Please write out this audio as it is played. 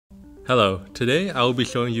Hello, today I will be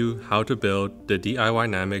showing you how to build the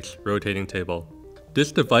DIYnamics rotating table.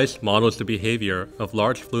 This device models the behavior of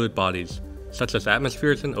large fluid bodies, such as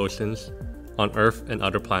atmospheres and oceans, on Earth and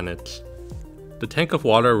other planets. The tank of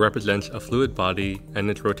water represents a fluid body and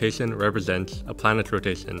its rotation represents a planet's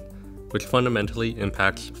rotation, which fundamentally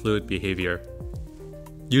impacts fluid behavior.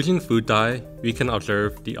 Using food dye, we can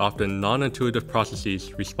observe the often non-intuitive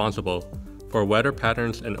processes responsible for weather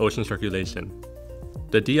patterns and ocean circulation.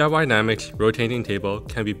 The DIYnamics rotating table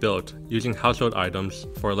can be built using household items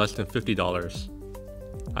for less than $50.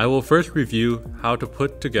 I will first review how to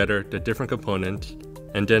put together the different components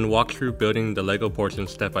and then walk through building the Lego portion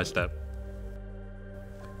step by step.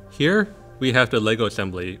 Here, we have the Lego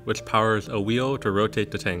assembly, which powers a wheel to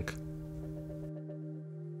rotate the tank.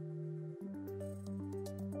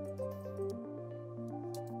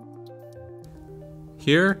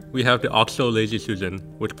 Here, we have the OXO Lazy Susan,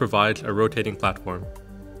 which provides a rotating platform.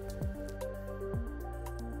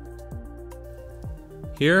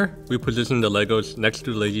 Here, we position the Legos next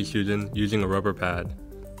to the Lazy Susan using a rubber pad.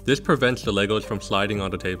 This prevents the Legos from sliding on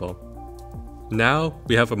the table. Now,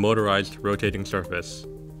 we have a motorized rotating surface.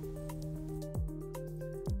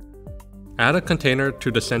 Add a container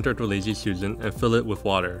to the center of the Lazy Susan and fill it with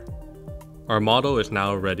water. Our model is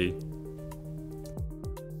now ready.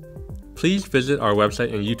 Please visit our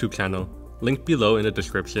website and YouTube channel, linked below in the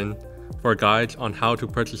description, for guides on how to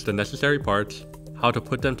purchase the necessary parts, how to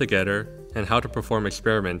put them together, and how to perform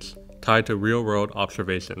experiments tied to real-world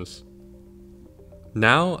observations.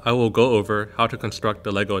 Now I will go over how to construct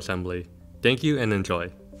the Lego assembly. Thank you and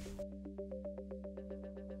enjoy.